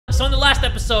So in the last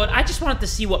episode, I just wanted to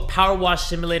see what Power Wash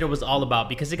Simulator was all about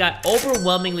because it got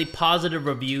overwhelmingly positive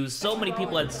reviews. So many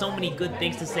people had so many good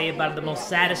things to say about it, the most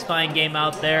satisfying game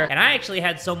out there. And I actually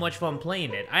had so much fun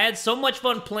playing it. I had so much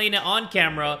fun playing it on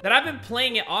camera that I've been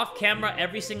playing it off camera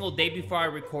every single day before I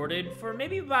recorded for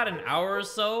maybe about an hour or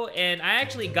so. And I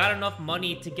actually got enough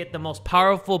money to get the most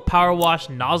powerful Power Wash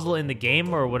nozzle in the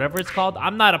game or whatever it's called.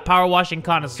 I'm not a power washing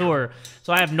connoisseur,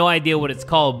 so I have no idea what it's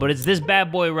called, but it's this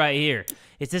bad boy right here.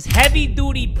 It's this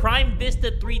heavy-duty Prime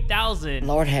Vista 3000.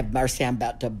 Lord have mercy, I'm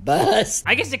about to bust.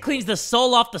 I guess it cleans the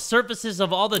soul off the surfaces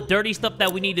of all the dirty stuff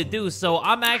that we need to do, so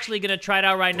I'm actually gonna try it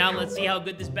out right now. Let's see how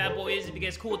good this bad boy is. If you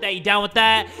guys cool with that, you down with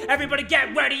that? Everybody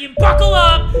get ready and buckle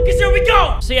up, because here we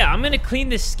go! So yeah, I'm gonna clean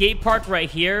this skate park right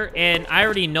here, and I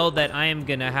already know that I am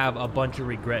gonna have a bunch of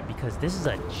regret, because this is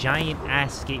a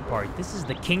giant-ass skate park. This is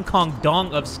the King Kong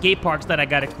Dong of skate parks that I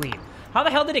gotta clean. How the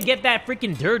hell did it get that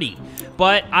freaking dirty?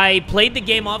 But I played the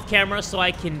game off camera so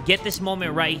I can get this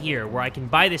moment right here where I can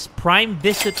buy this Prime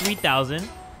Vista 3000.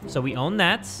 So we own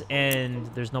that, and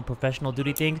there's no professional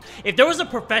duty thing. If there was a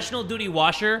professional duty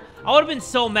washer, I would have been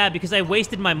so mad because I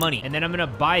wasted my money. And then I'm gonna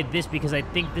buy this because I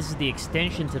think this is the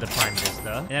extension to the Prime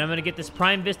Vista. And then I'm gonna get this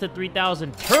Prime Vista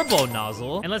 3000 turbo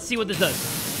nozzle. And let's see what this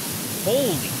does.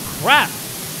 Holy crap.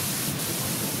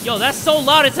 Yo, that's so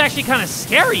loud, it's actually kind of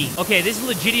scary. Okay, this is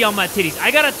legit on my titties. I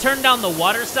gotta turn down the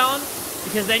water sound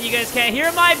because then you guys can't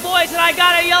hear my voice and I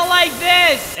gotta yell like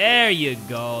this. There you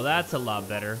go. That's a lot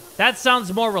better. That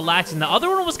sounds more relaxing. The other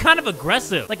one was kind of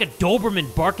aggressive. Like a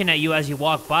Doberman barking at you as you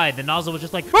walk by. The nozzle was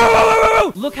just like,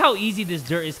 look how easy this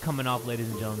dirt is coming off, ladies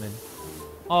and gentlemen.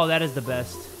 Oh, that is the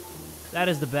best. That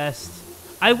is the best.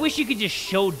 I wish you could just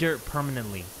show dirt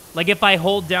permanently. Like if I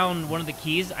hold down one of the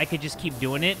keys, I could just keep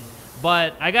doing it.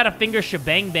 But I got to finger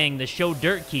shebang bang the show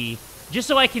dirt key just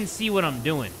so I can see what I'm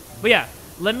doing. But yeah,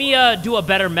 let me do a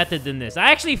better method than this. I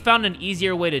actually found an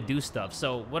easier way to do stuff.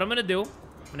 So what I'm going to do,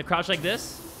 I'm going to crouch like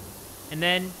this. And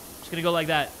then just going to go like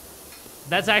that.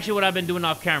 That's actually what I've been doing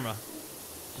off camera.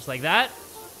 Just like that.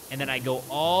 And then I go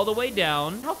all the way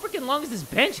down. How freaking long is this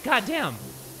bench? God damn. And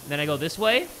then I go this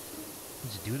way.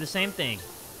 Just do the same thing.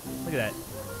 Look at that.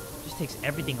 Just takes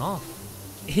everything off.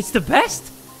 It's the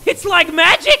best. It's like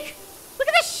magic. Look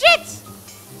at this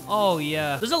shit! Oh,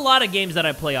 yeah. There's a lot of games that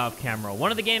I play off camera. One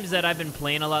of the games that I've been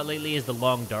playing a lot lately is The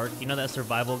Long Dark. You know that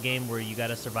survival game where you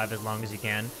gotta survive as long as you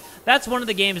can? That's one of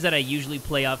the games that I usually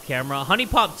play off camera. Honey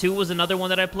Pop 2 was another one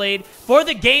that I played. For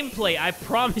the gameplay, I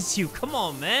promise you. Come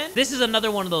on, man. This is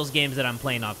another one of those games that I'm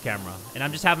playing off camera. And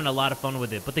I'm just having a lot of fun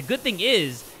with it. But the good thing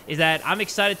is that I'm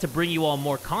excited to bring you all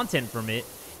more content from it.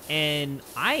 And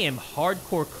I am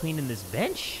hardcore cleaning this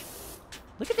bench.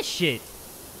 Look at this shit.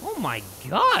 Oh my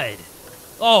god.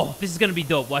 Oh, this is gonna be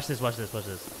dope. Watch this, watch this, watch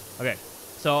this. Okay,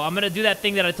 so I'm gonna do that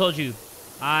thing that I told you.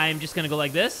 I'm just gonna go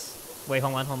like this. Wait,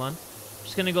 hold on, hold on.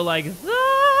 Just gonna go like that.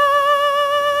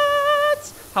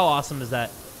 How awesome is that?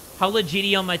 How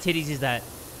legit on my titties is that?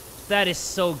 That is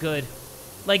so good.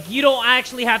 Like, you don't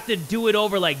actually have to do it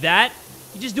over like that.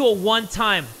 You just do it one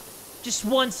time. Just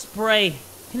one spray,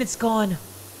 and it's gone.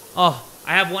 Oh,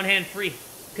 I have one hand free.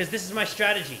 Because this is my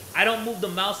strategy. I don't move the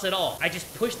mouse at all. I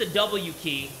just push the W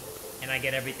key, and I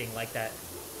get everything like that.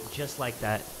 Just like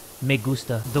that. Me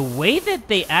gusta. The way that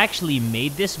they actually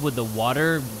made this with the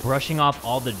water brushing off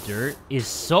all the dirt is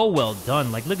so well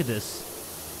done. Like, look at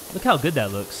this. Look how good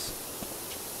that looks.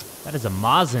 That is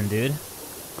amazing, dude.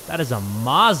 That is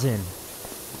amazing.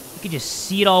 You can just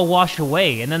see it all wash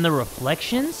away. And then the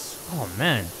reflections? Oh,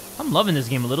 man. I'm loving this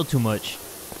game a little too much.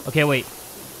 Okay, wait.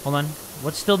 Hold on.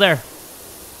 What's still there?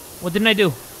 What didn't I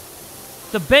do?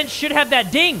 The bench should have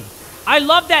that ding. I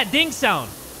love that ding sound.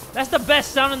 That's the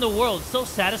best sound in the world. So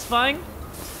satisfying.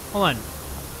 Hold on.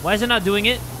 Why is it not doing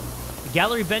it? The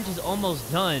gallery bench is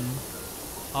almost done.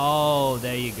 Oh,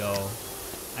 there you go.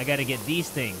 I gotta get these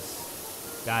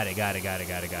things. Got it, got it, got it,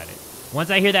 got it, got it. Once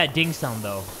I hear that ding sound,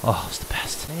 though. Oh, it's the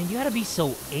best. Man, you gotta be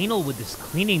so anal with this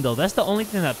cleaning, though. That's the only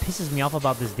thing that pisses me off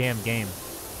about this damn game.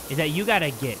 Is that you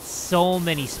gotta get so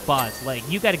many spots. Like,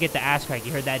 you gotta get the ass crack.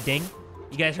 You heard that ding?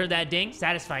 You guys heard that ding?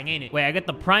 Satisfying, ain't it? Wait, I got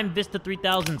the Prime Vista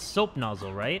 3000 soap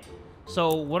nozzle, right?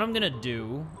 So, what I'm gonna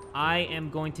do, I am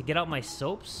going to get out my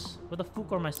soaps. Where the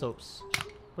fuck are my soaps?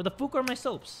 Where the fuck are my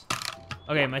soaps?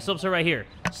 Okay, my soaps are right here.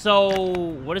 So,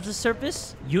 what is this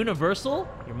surface? Universal?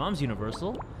 Your mom's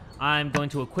universal. I'm going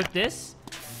to equip this.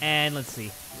 And let's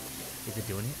see. Is it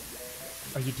doing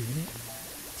it? Are you doing it?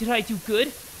 Did I do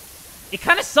good? It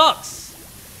kind of sucks.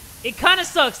 It kind of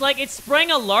sucks. Like, it's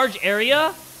spraying a large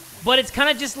area, but it's kind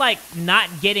of just, like, not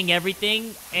getting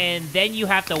everything. And then you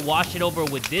have to wash it over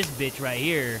with this bitch right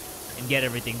here and get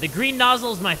everything. The green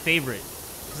nozzle is my favorite.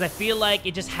 Because because I feel like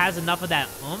it just has enough of that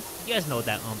oomph. You guys know what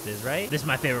that oomph is, right? This is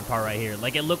my favorite part right here.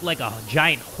 Like, it looked like a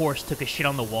giant horse took a shit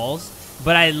on the walls,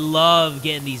 but I love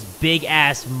getting these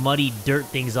big-ass muddy dirt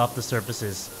things off the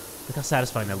surfaces. Look how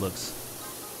satisfying that looks.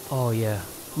 Oh, yeah.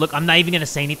 Look, I'm not even going to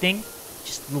say anything.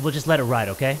 We'll just let it ride,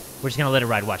 okay? We're just going to let it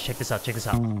ride. Watch, check this out, check this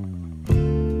out.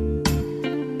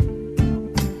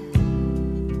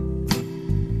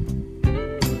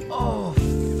 Oh,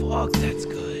 fuck, that's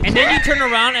good. And then you turn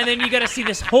around, and then you gotta see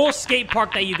this whole skate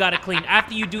park that you gotta clean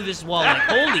after you do this wall. Like,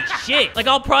 holy shit. Like,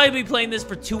 I'll probably be playing this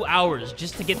for 2 hours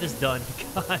just to get this done.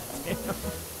 God damn.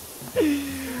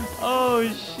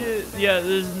 Oh, shit. Yeah,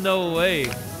 there's no way.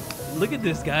 Look at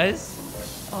this, guys.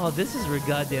 Oh, this is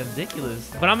goddamn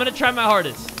ridiculous. But I'm gonna try my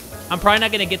hardest. I'm probably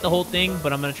not gonna get the whole thing,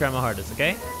 but I'm gonna try my hardest,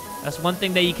 okay? That's one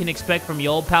thing that you can expect from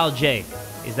your old pal Jay,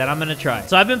 is that I'm gonna try.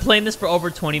 So I've been playing this for over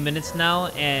 20 minutes now,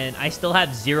 and I still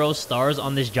have 0 stars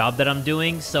on this job that I'm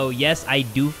doing. So yes, I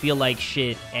do feel like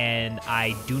shit, and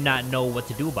I do not know what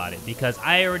to do about it, because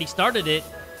I already started it,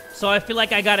 so I feel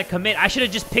like I gotta commit. I should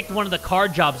have just picked one of the car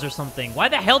jobs or something. Why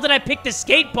the hell did I pick the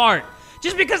skate park?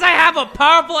 Just because I have a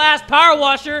powerful-ass power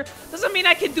washer doesn't mean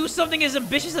I can do something as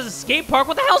ambitious as a skate park.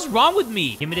 What the hell's wrong with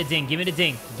me? Give me the ding, give me the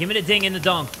ding. Give me the ding in the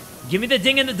dong. Give me the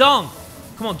ding in the dong.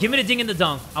 Come on, give me the ding in the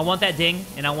dong. I want that ding,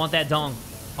 and I want that dong.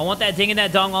 I want that ding and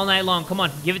that dong all night long. Come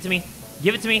on, give it to me.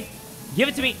 Give it to me. Give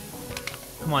it to me.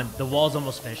 Come on, the wall's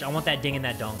almost finished. I want that ding and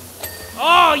that dong.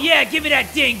 Oh, yeah, give me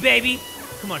that ding, baby.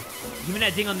 Come on, give me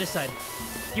that ding on this side.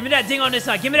 Give me that ding on this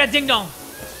side. Give me that ding dong.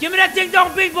 Give me that ding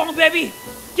dong, bing bong, baby.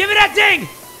 Give me that ding!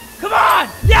 Come on!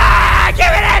 Yeah! Give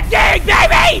me that ding,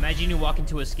 baby! Imagine you walk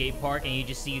into a skate park and you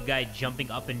just see a guy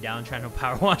jumping up and down trying to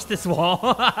power wash this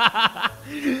wall.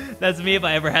 That's me if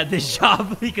I ever had this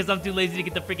job, because I'm too lazy to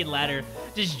get the freaking ladder.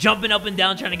 Just jumping up and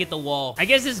down trying to get the wall. I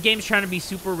guess this game's trying to be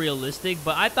super realistic,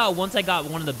 but I thought once I got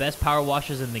one of the best power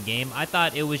washers in the game, I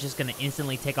thought it was just gonna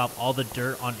instantly take off all the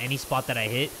dirt on any spot that I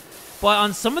hit. But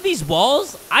on some of these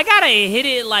walls, I gotta hit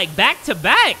it like back to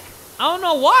back. I don't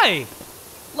know why.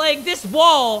 Like, this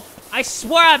wall, I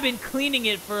swear I've been cleaning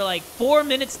it for like 4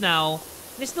 minutes now,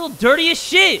 and it's still dirty as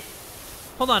shit.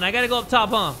 Hold on, I gotta go up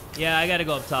top, huh? Yeah, I gotta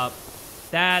go up top.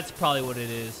 That's probably what it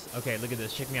is. Okay, look at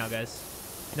this. Check me out, guys.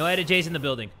 No edit J's in the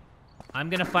building. I'm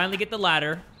gonna finally get the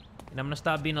ladder, and I'm gonna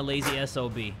stop being a lazy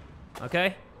SOB.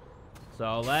 Okay?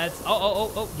 So let's...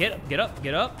 Oh, get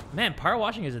up. Man, power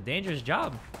washing is a dangerous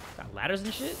job. Got ladders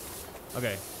and shit?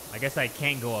 Okay, I guess I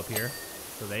can't go up here.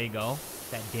 So there you go.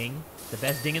 That ding. The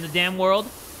best ding in the damn world.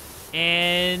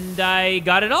 And I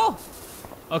got it all.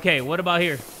 Okay, what about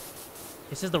here?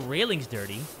 It says the railing's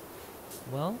dirty.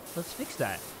 Well, let's fix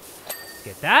that.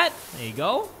 Get that. There you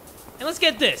go. And let's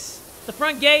get this. The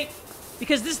front gate.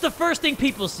 Because this is the first thing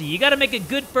people see. You gotta make a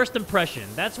good first impression.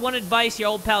 That's one advice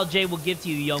your old pal Jay will give to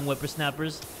you, young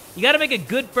whippersnappers. You gotta make a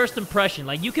good first impression.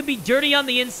 Like, you can be dirty on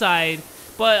the inside,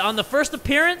 but on the first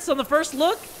appearance, on the first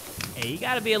look, hey, you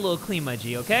gotta be a little clean, my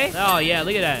G, okay? Oh, yeah,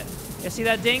 look at that. You see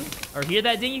that ding? Or hear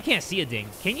that ding? You can't see a ding.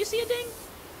 Can you see a ding?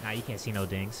 Nah, you can't see no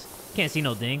dings. You can't see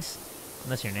no dings.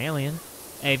 Unless you're an alien.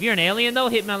 Hey, if you're an alien, though,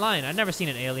 hit my line. I've never seen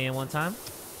an alien one time.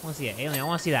 I want to see an alien. I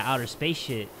want to see that outer space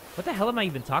shit. What the hell am I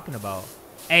even talking about?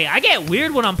 Hey, I get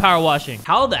weird when I'm power washing.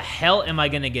 How the hell am I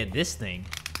going to get this thing?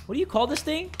 What do you call this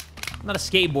thing? I'm not a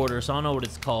skateboarder, so I don't know what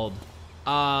it's called.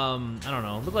 I don't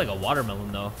know. Look like a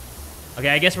watermelon, though. Okay,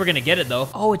 I guess we're gonna get it, though.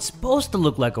 Oh, it's supposed to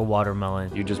look like a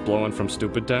watermelon. You just blowing from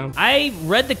Stupid Town? I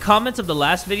read the comments of the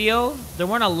last video. There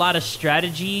weren't a lot of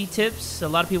strategy tips. A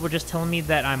lot of people were just telling me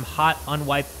that I'm hot,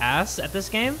 unwiped ass at this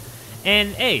game. And,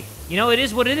 hey, you know, it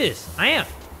is what it is. I am.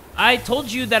 I told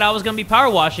you that I was gonna be power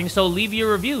washing, so leave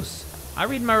your reviews. I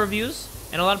read my reviews,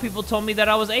 and a lot of people told me that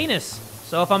I was anus.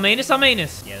 So if I'm anus, I'm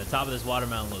anus. Yeah, the top of this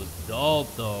watermelon looks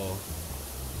dope, though.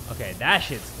 Okay, that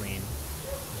shit's clean.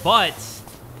 But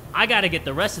I gotta get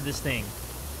the rest of this thing.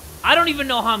 I don't even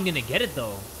know how I'm gonna get it,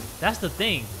 though. That's the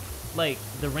thing. Like,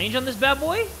 the range on this bad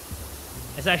boy?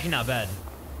 It's actually not bad.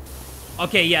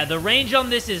 Okay, yeah, the range on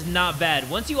this is not bad.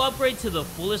 Once you upgrade to the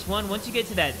fullest one, once you get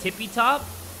to that tippy top,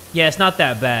 yeah, it's not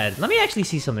that bad. Let me actually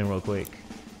see something real quick.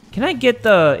 Can I get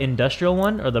the industrial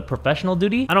one or the professional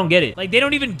duty? I don't get it. Like, they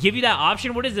don't even give you that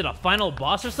option. What is it, a final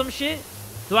boss or some shit?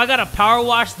 Do I gotta power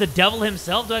wash the devil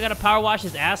himself? Do I gotta power wash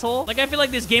his asshole? Like, I feel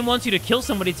like this game wants you to kill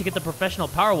somebody to get the professional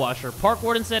power washer. Park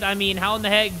Warden said, I mean, how in the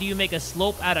heck do you make a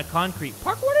slope out of concrete?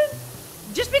 Park Warden?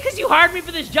 Just because you hired me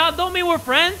for this job don't mean we're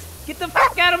friends. Get the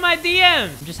fuck out of my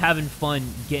DMs. I'm just having fun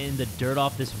getting the dirt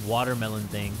off this watermelon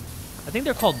thing. I think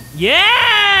they're called...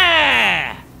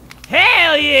 Yeah!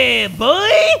 Hell yeah, boy!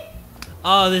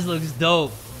 Oh, this looks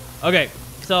dope. Okay,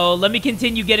 so let me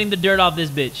continue getting the dirt off this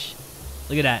bitch.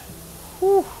 Look at that.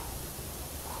 Whew.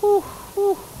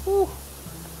 Whew.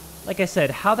 Like I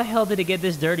said, how the hell did it get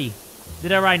this dirty?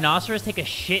 Did a rhinoceros take a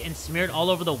shit and smear it all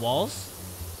over the walls?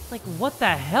 Like, what the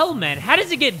hell, man? How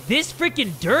does it get this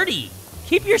freaking dirty?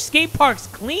 Keep your skate parks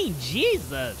clean,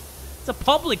 Jesus. It's a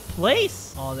public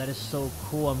place. Oh, that is so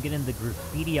cool. I'm getting the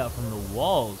graffiti out from the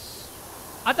walls.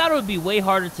 I thought it would be way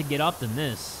harder to get off than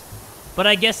this. But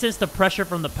I guess since the pressure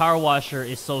from the power washer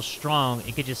is so strong,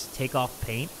 it could just take off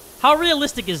paint. How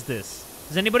realistic is this?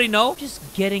 Does anybody know? Just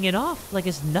getting it off like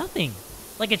it's nothing.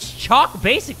 Like it's chalk,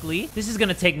 basically. This is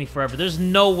gonna take me forever. There's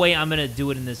no way I'm gonna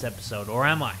do it in this episode. Or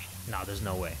am I? No, there's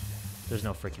no way. There's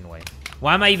no freaking way.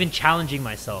 Why am I even challenging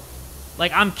myself?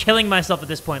 Like, I'm killing myself at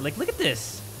this point. Like, look at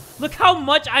this. Look how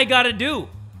much I gotta do.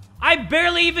 I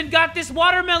barely even got this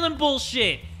watermelon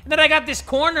bullshit. And then I got this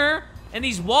corner and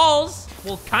these walls.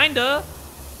 Well, kinda.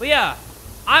 But yeah,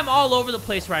 I'm all over the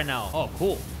place right now. Oh,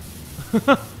 cool.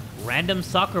 Random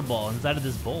soccer ball inside of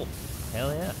this bowl.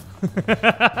 Hell yeah.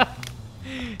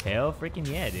 Hell freaking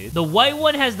yeah, dude. The white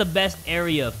one has the best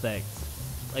area effect.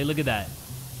 Like, look at that.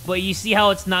 But you see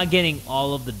how it's not getting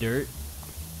all of the dirt?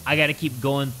 I gotta keep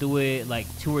going through it like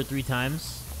 2 or 3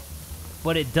 times.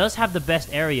 But it does have the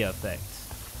best area effect,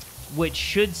 which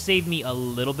should save me a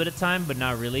little bit of time, but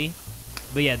not really.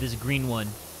 But yeah, this green one.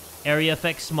 Area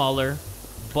effect smaller,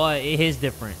 but it hits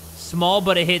different. Small,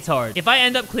 but it hits hard. If I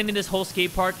end up cleaning this whole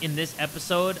skate park in this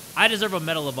episode, I deserve a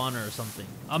Medal of Honor or something.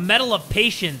 A Medal of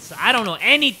Patience. I don't know,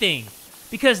 anything.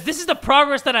 Because this is the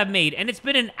progress that I've made, and it's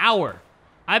been an hour.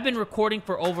 I've been recording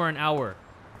for over an hour,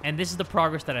 and this is the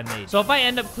progress that I made. So if I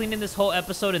end up cleaning this whole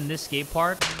episode in this skate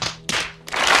park,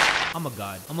 I'm a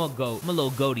god. I'm a goat. I'm a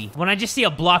little goaty. When I just see a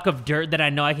block of dirt that I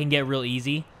know I can get real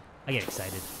easy, I get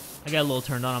excited. I get a little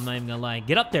turned on, I'm not even gonna lie.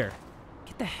 Get up there.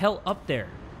 Get the hell up there.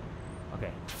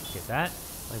 Okay, get that.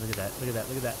 Like, look at that, look at that,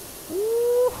 look at that.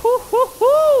 Ooh, hoo, hoo,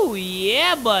 hoo.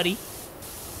 Yeah, buddy.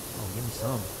 Oh, give me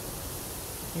some.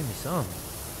 Give me some.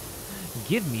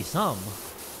 Give me some.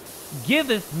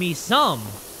 Giveth me some.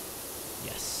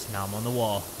 Yes, now I'm on the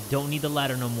wall. Don't need the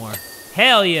ladder no more.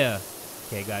 Hell yeah.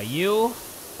 Okay, got you.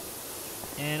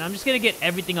 And I'm just gonna get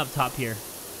everything up top here.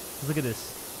 Look at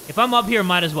this. If I'm up here,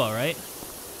 might as well, right?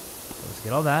 So let's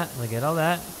get all that. Let's get all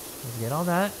that. Let's get all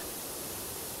that.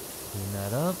 Clean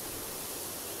that up.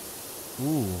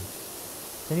 Ooh.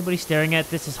 Is anybody staring at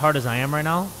this as hard as I am right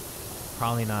now?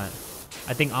 Probably not.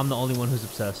 I think I'm the only one who's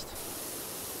obsessed.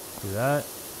 Do that.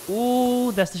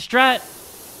 Ooh, that's the strat.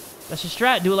 That's the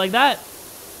strat. Do it like that.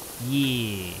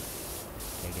 Yeah.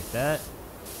 Okay, get that.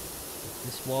 Get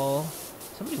this wall.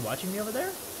 Somebody watching me over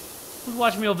there? Who's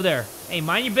watching me over there? Hey,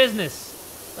 mind your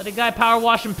business. Let a guy power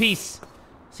wash in peace.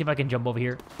 See if I can jump over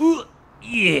here. Ooh,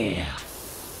 yeah.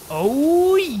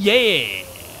 Oh, yeah.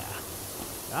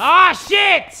 Ah,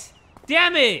 shit.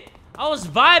 Damn it. I was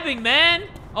vibing, man.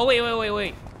 Oh,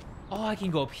 wait. Oh, I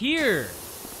can go up here.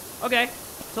 Okay,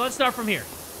 so let's start from here.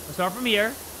 Let's start from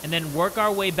here and then work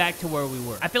our way back to where we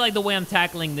were. I feel like the way I'm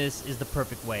tackling this is the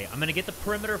perfect way. I'm going to get the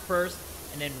perimeter first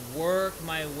and then work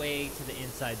my way to the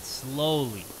inside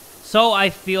slowly. So I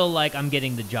feel like I'm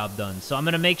getting the job done. So I'm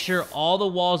going to make sure all the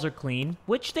walls are clean,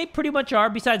 which they pretty much are,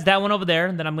 besides that one over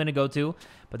there that I'm going to go to.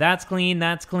 But that's clean,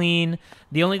 that's clean.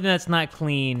 The only thing that's not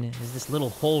clean is this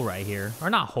little hole right here. Or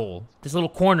not hole, this little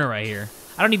corner right here.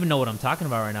 I don't even know what I'm talking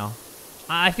about right now.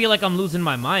 I feel like I'm losing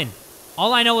my mind.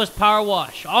 All I know is power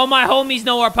wash. All my homies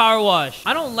know our power wash.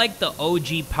 I don't like the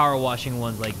OG power washing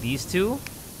ones like these two,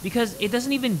 because it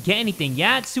doesn't even get anything.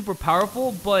 Yeah, it's super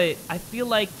powerful, but I feel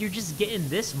like you're just getting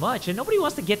this much, and nobody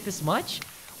wants to get this much.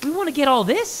 We want to get all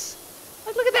this.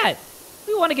 Like, look at that.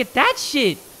 We want to get that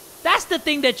shit. That's the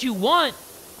thing that you want.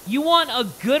 You want a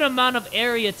good amount of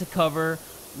area to cover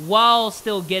while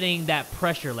still getting that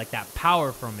pressure, like that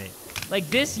power from it. Like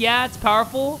this, yeah, it's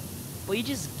powerful, but you're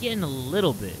just getting a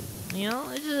little bit. You know,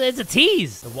 it's a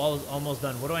tease. The wall is almost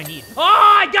done. What do I need? Oh,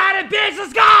 I got it, bitch.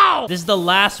 Let's go. This is the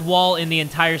last wall in the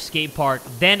entire skate park.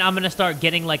 Then I'm going to start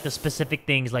getting like the specific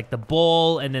things like the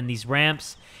bowl and then these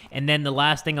ramps. And then the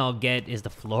last thing I'll get is the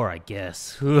floor, I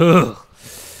guess. Ugh.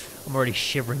 I'm already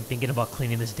shivering thinking about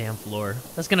cleaning this damn floor.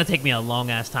 That's going to take me a long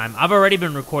ass time. I've already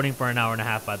been recording for an hour and a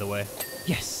half, by the way.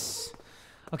 Yes.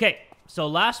 Okay, so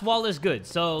last wall is good.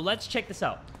 So let's check this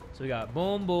out. So we got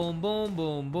boom, boom, boom,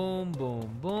 boom, boom, boom,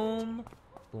 boom,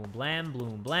 boom, blam,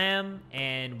 boom, blam,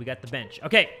 and we got the bench.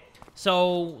 Okay,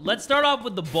 so let's start off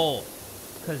with the bowl,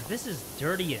 because this is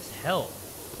dirty as hell.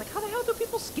 Like, how the hell do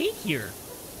people skate here?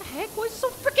 What the heck? Why is it so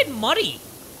freaking muddy?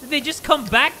 Did they just come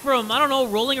back from, I don't know,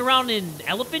 rolling around in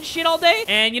elephant shit all day?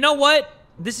 And you know what?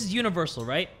 This is universal,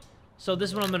 right? So this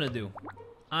is what I'm gonna do.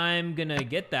 I'm gonna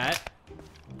get that,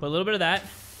 put a little bit of that,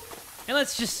 and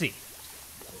let's just see.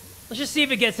 Let's just see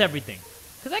if it gets everything.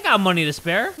 Because I got money to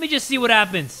spare. Let me just see what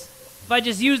happens if I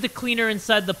just use the cleaner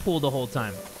inside the pool the whole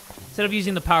time, instead of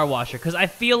using the power washer. Because I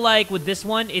feel like with this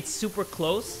one, it's super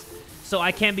close. So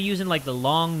I can't be using like the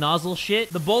long nozzle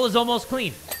shit. The bowl is almost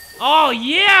clean. Oh,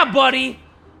 yeah, buddy.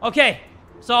 Okay,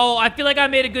 so I feel like I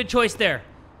made a good choice there.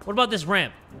 What about this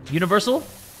ramp? Universal?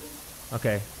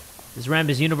 Okay. This ramp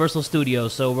is Universal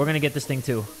Studios, so we're gonna get this thing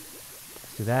too.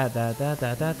 Do that.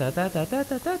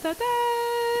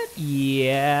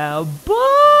 Yeah,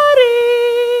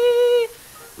 buddy.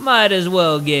 Might as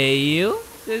well get you,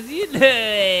 cause you know what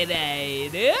I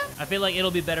do. I feel like it'll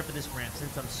be better for this ramp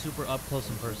since I'm super up close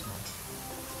and personal.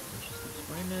 Let's just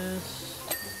spray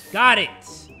this. Got it.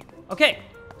 Okay.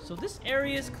 So this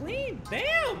area is clean.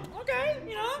 Bam. Okay.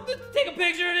 You know, let's take a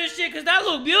picture of this shit because that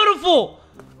look beautiful.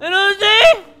 You know what I'm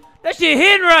saying? That shit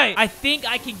hitting right. I think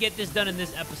I can get this done in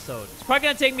this episode. It's probably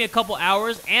gonna take me a couple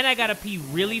hours and I gotta pee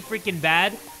really freaking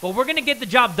bad, but we're gonna get the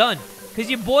job done because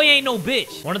your boy ain't no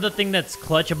bitch. One of the things that's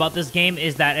clutch about this game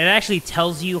is that it actually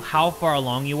tells you how far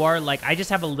along you are. Like, I just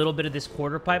have a little bit of this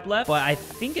quarter pipe left, but I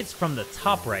think it's from the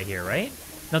top right here, right?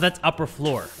 No, that's upper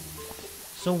floor.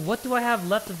 So what do I have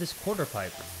left of this quarter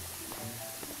pipe?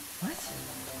 What?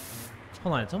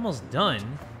 Hold on, it's almost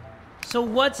done. So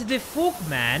what's the fuck,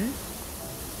 man?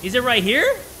 Is it right here?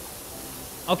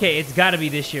 Okay, it's gotta be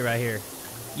this shit right here.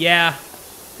 Yeah,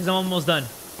 because I'm almost done.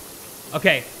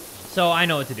 Okay, so I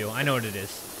know what to do. I know what it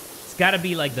is. It's gotta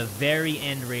be like the very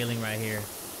end railing right here.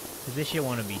 Because this shit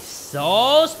wanna be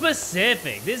so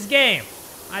specific. This game,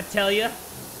 I tell ya.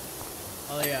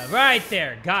 Oh yeah, right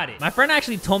there, got it. My friend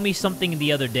actually told me something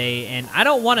the other day, and I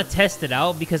don't want to test it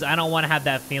out because I don't want to have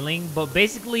that feeling, but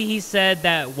basically he said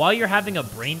that while you're having a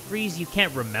brain freeze, you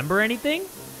can't remember anything.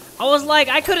 I was like,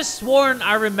 I could have sworn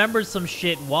I remembered some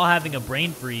shit while having a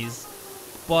brain freeze,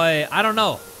 but I don't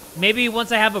know. Maybe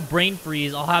once I have a brain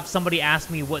freeze, I'll have somebody ask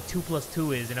me what 2 +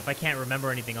 2 is, and if I can't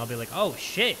remember anything, I'll be like, oh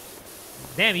shit.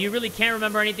 Damn, you really can't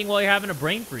remember anything while you're having a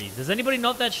brain freeze. Does anybody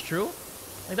know if that's true?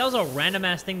 Like, that was a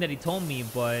random-ass thing that he told me,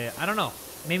 but I don't know.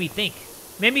 Made me think.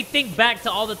 Made me think back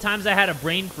to all the times I had a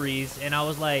brain freeze, and I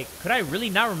was like, could I really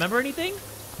not remember anything?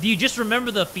 Do you just remember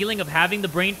the feeling of having the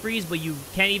brain freeze, but you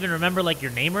can't even remember, like,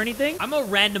 your name or anything? I'm a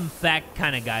random fact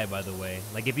kind of guy, by the way.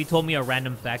 Like, if you told me a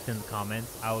random fact in the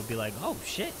comments, I would be like, oh,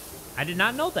 shit. I did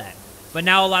not know that. But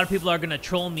now a lot of people are going to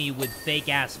troll me with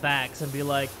fake-ass facts and be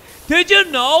like, did you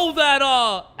know that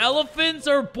elephants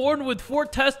are born with 4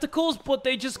 testicles, but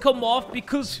they just come off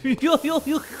because...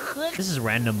 This is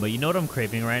random, but you know what I'm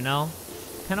craving right now?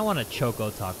 Kind of want a Choco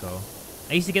Taco.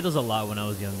 I used to get those a lot when I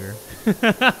was younger.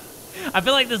 I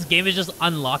feel like this game is just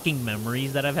unlocking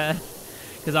memories that I've had.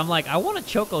 Because I'm like, I want a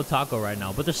Choco Taco right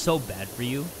now, but they're so bad for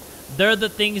you. They're the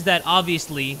things that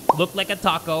obviously look like a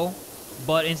taco,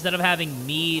 but instead of having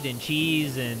meat and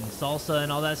cheese and salsa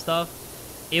and all that stuff,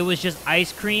 it was just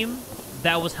ice cream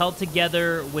that was held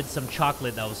together with some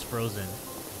chocolate that was frozen.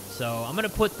 So I'm going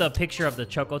to put the picture of the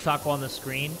Choco Taco on the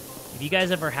screen. If you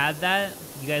guys ever had that,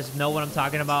 you guys know what I'm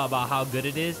talking about how good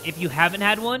it is. If you haven't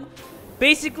had one,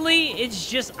 basically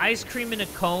it's just ice cream in a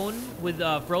cone with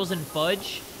frozen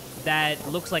fudge that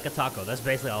looks like a taco. That's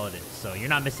basically all it is. So you're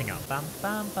not missing out. Bum,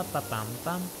 bum, bum, bum, bum,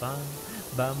 bum, bum.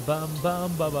 Bum bum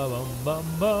bum bum bum bum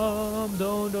bum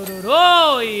dun, dun, dun.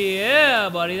 Oh yeah,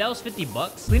 buddy, that was 50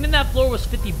 bucks. Cleaning that floor was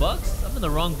 50 bucks. I'm in the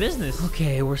wrong business.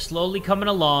 Okay, we're slowly coming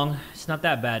along. It's not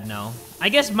that bad now. I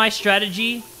guess my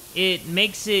strategy, it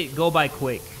makes it go by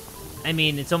quick. I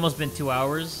mean, it's almost been 2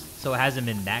 hours, so it hasn't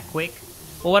been that quick.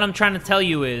 But what I'm trying to tell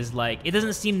you is, like, it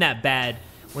doesn't seem that bad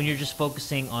when you're just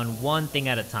focusing on one thing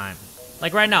at a time.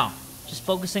 Like right now, just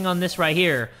focusing on this right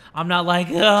here. I'm not like,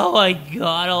 oh my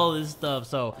god, all this stuff.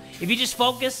 So if you just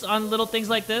focus on little things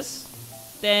like this,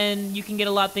 then you can get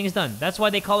a lot of things done. That's why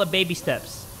they call it baby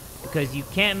steps, because you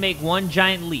can't make one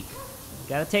giant leap. You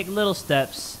gotta take little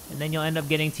steps, and then you'll end up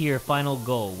getting to your final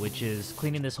goal, which is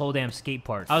cleaning this whole damn skate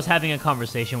park. I was having a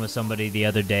conversation with somebody the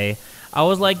other day. I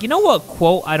was like, you know what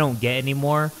quote I don't get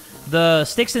anymore? The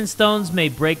sticks and stones may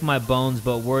break my bones,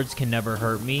 but words can never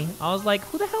hurt me. I was like,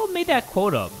 who the hell made that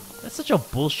quote up? That's such a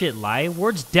bullshit lie.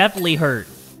 Words definitely hurt.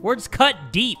 Words cut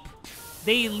deep.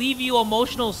 They leave you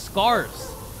emotional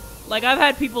scars. Like, I've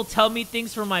had people tell me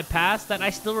things from my past that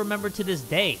I still remember to this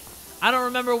day. I don't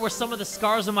remember where some of the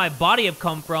scars on my body have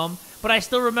come from, but I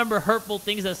still remember hurtful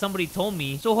things that somebody told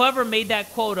me. So whoever made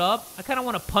that quote up, I kind of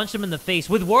want to punch them in the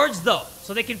face. With words, though,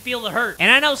 so they can feel the hurt.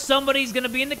 And I know somebody's going to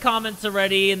be in the comments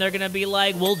already, and they're going to be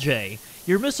like, well, Jay,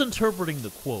 you're misinterpreting the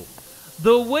quote.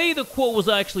 The way the quote was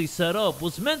actually set up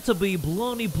was meant to be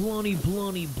blunny, blunny,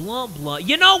 blunny, blunt, blunt.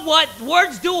 You know what?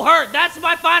 Words do hurt. That's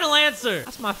my final answer.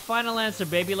 That's my final answer,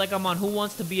 baby. Like I'm on Who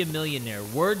Wants to Be a Millionaire.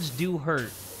 Words do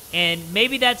hurt. And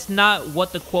maybe that's not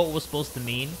what the quote was supposed to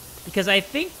mean, because I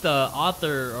think the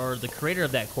author or the creator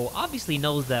of that quote obviously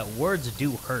knows that words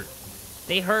do hurt.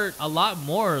 They hurt a lot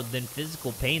more than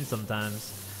physical pain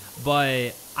sometimes.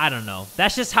 But I don't know.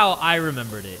 That's just how I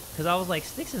remembered it. Because I was like,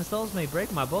 sticks and stones may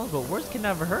break my bones, but words can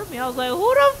never hurt me. I was like,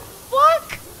 who the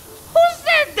fuck? Who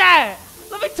said that?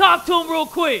 Let me talk to him real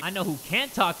quick. I know who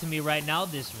can't talk to me right now.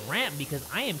 This ramp, because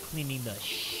I am cleaning the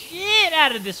shit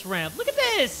out of this ramp. Look at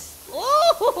this.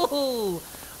 Ooh.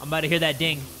 I'm about to hear that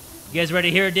ding. You guys ready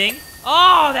to hear a ding?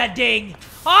 Oh, that ding.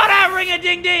 Oh, that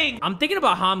ring-a-ding-ding. I'm thinking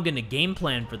about how I'm going to game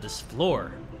plan for this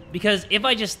floor. Because if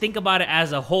I just think about it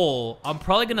as a whole, I'm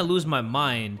probably going to lose my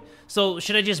mind. So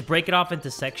should I just break it off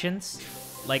into sections?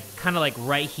 Like, kind of like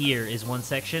right here is one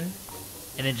section.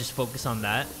 And then just focus on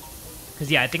that.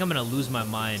 Because, yeah, I think I'm going to lose my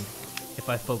mind if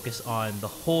I focus on the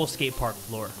whole skate park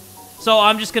floor. So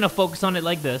I'm just going to focus on it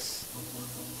like this.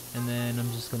 And then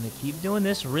I'm just going to keep doing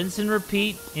this. Rinse and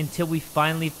repeat until we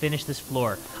finally finish this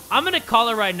floor. I'm going to call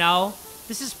it right now.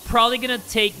 This is probably going to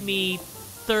take me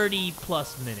 30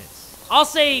 plus minutes. I'll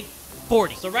say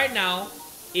 40. So right now,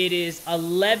 it is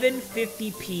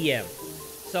 11:50 p.m.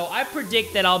 So I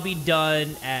predict that I'll be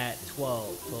done at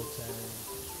 12,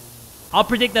 10. I'll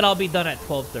predict that I'll be done at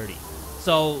 12:30.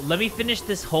 So let me finish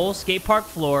this whole skate park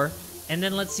floor, and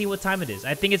then let's see what time it is.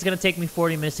 I think it's going to take me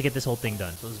 40 minutes to get this whole thing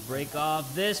done. So let's break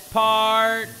off this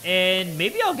part, and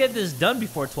maybe I'll get this done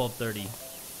before 12:30.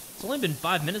 It's only been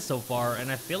 5 minutes so far,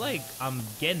 and I feel like I'm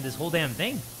getting this whole damn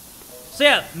thing. So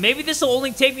yeah, maybe this will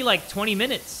only take me like 20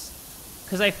 minutes.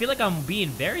 Because I feel like I'm being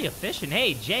very efficient.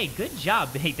 Hey, Jay, good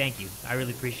job. Hey, thank you. I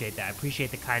really appreciate that. I appreciate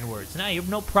the kind words. No, you're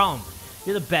no problem.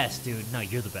 You're the best, dude. No,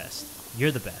 you're the best.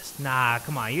 You're the best. Nah,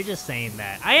 come on. You're just saying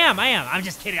that. I am. I'm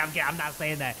just kidding. I'm not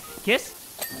saying that. Kiss?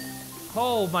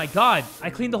 Oh, my God. I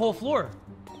cleaned the whole floor.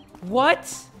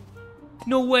 What?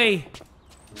 No way.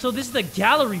 So this is the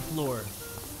gallery floor.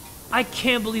 I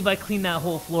can't believe I cleaned that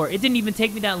whole floor. It didn't even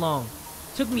take me that long.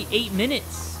 It took me 8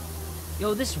 minutes.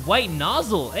 Yo, this white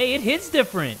nozzle. Hey, it hits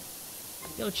different.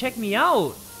 Yo, check me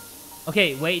out.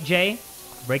 Okay, wait, Jay.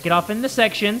 Break it off into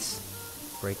sections.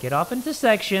 Break it off into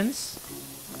sections.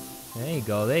 There you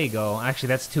go, there you go. Actually,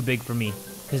 that's too big for me.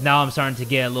 Because now I'm starting to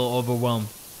get a little overwhelmed.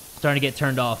 Starting to get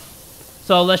turned off.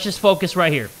 So let's just focus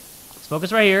right here. Let's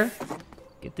focus right here.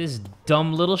 Get this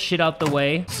dumb little shit out the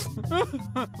way.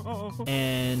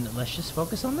 And let's just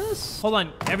focus on this. Hold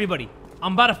on, everybody.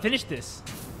 I'm about to finish this.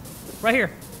 Right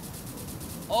here.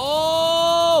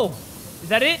 Oh! Is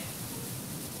that it?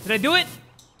 Did I do it?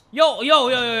 Yo.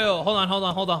 Hold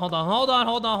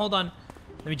on.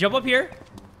 Let me jump up here.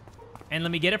 And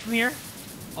let me get it from here.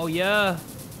 Oh, yeah.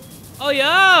 For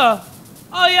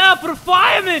the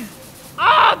fireman!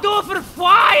 Ah, do it for the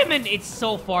fireman! It's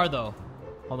so far, though.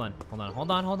 Hold on.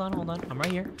 I'm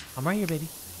right here, baby.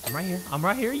 I'm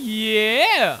right here.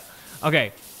 Yeah!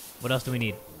 Okay. What else do we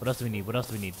need?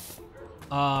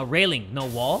 Railing. No,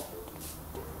 wall?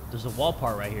 There's a wall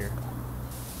part right here.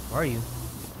 Where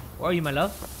are you, my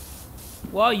love?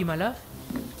 What?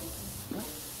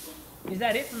 Is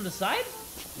that it from the side?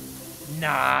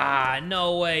 Nah,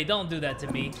 no way. Don't do that to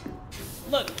me.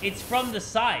 Look, it's from the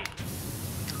side.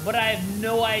 But I have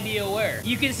no idea where.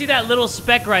 You can see that little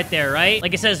speck right there, right?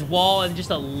 Like it says wall and just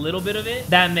a little bit of it.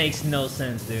 That makes no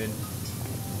sense, dude.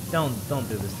 Don't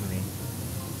do this to me.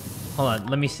 Hold on,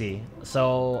 let me see.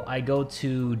 So I go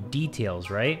to details,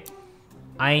 right?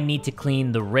 I need to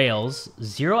clean the rails.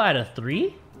 0 out of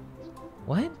 3?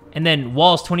 What? And then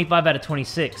walls 25 out of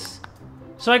 26.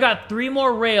 So I got 3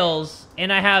 more rails,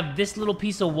 and I have this little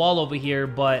piece of wall over here,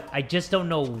 but I just don't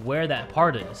know where that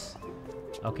part is.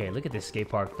 Okay, look at this skate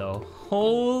park, though.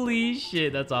 Holy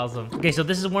shit, that's awesome. Okay, so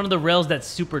this is one of the rails that's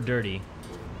super dirty.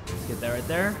 Let's get that right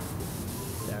there.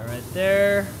 That right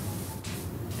there.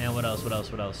 And what else?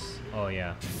 Oh,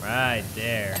 yeah. Right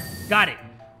there. Got it.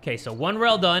 Okay, so 1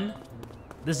 rail done.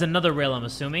 This is another rail, I'm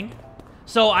assuming.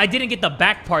 So I didn't get the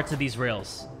back parts of these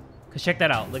rails. Because check that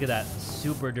out. Look at that.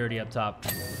 Super dirty up top.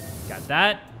 Got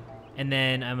that. And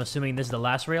then I'm assuming this is the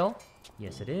last rail.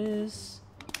 Yes, it is.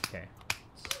 Okay.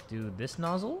 Let's do this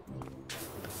nozzle.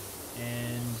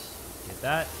 And get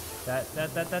that. Okay,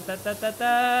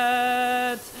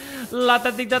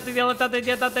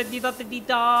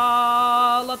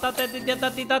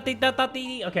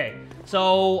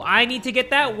 so I need to get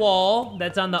that wall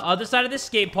that's on the other side of the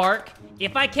skate park.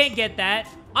 If I can't get that,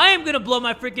 I am gonna blow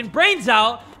my freaking brains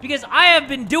out because I have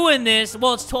been doing this.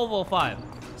 Well, it's 12:05,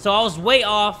 so I was way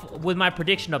off with my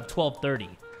prediction of 12:30.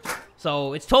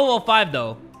 So it's 12:05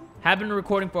 though. Have been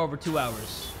recording for over 2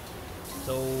 hours.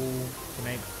 So can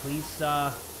I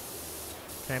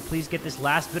please get this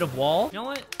last bit of wall? You know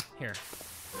what? Here.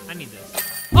 I need this.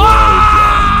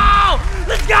 Oh!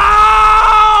 Let's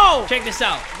go! Check this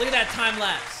out. Look at that time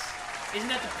lapse. Isn't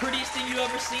that the prettiest thing you've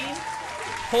ever seen?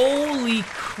 Holy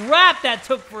crap, that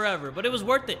took forever, but it was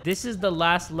worth it. This is the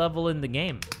last level in the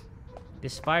game.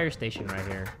 This fire station right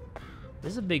here.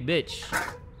 This is a big bitch.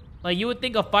 Like, you would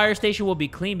think a fire station will be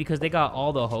clean because they got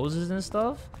all the hoses and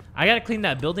stuff. I gotta clean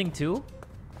that building too.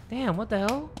 Damn, what the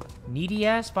hell? Needy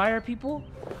ass fire people.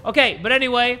 Okay, but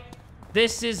anyway,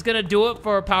 this is gonna do it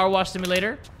for Power Wash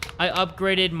Simulator. I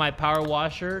upgraded my Power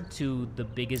Washer to the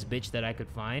biggest bitch that I could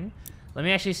find. Let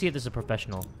me actually see if this is a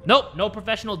professional. Nope, no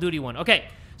professional duty one. Okay,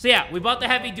 so yeah, we bought the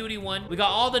heavy duty one. We got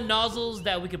all the nozzles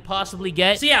that we could possibly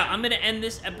get. So yeah, I'm gonna end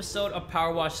this episode of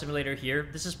Power Wash Simulator here.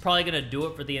 This is probably gonna do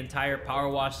it for the entire Power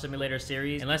Wash Simulator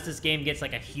series. Unless this game gets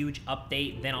like a huge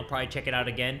update, then I'll probably check it out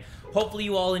again. Hopefully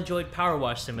you all enjoyed Power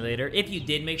Wash Simulator. If you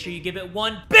did, make sure you give it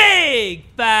one big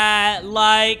fat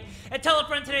like. And tell a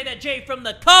friend today that Jay from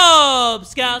the Kubz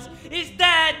Scouts is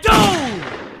that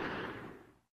dude!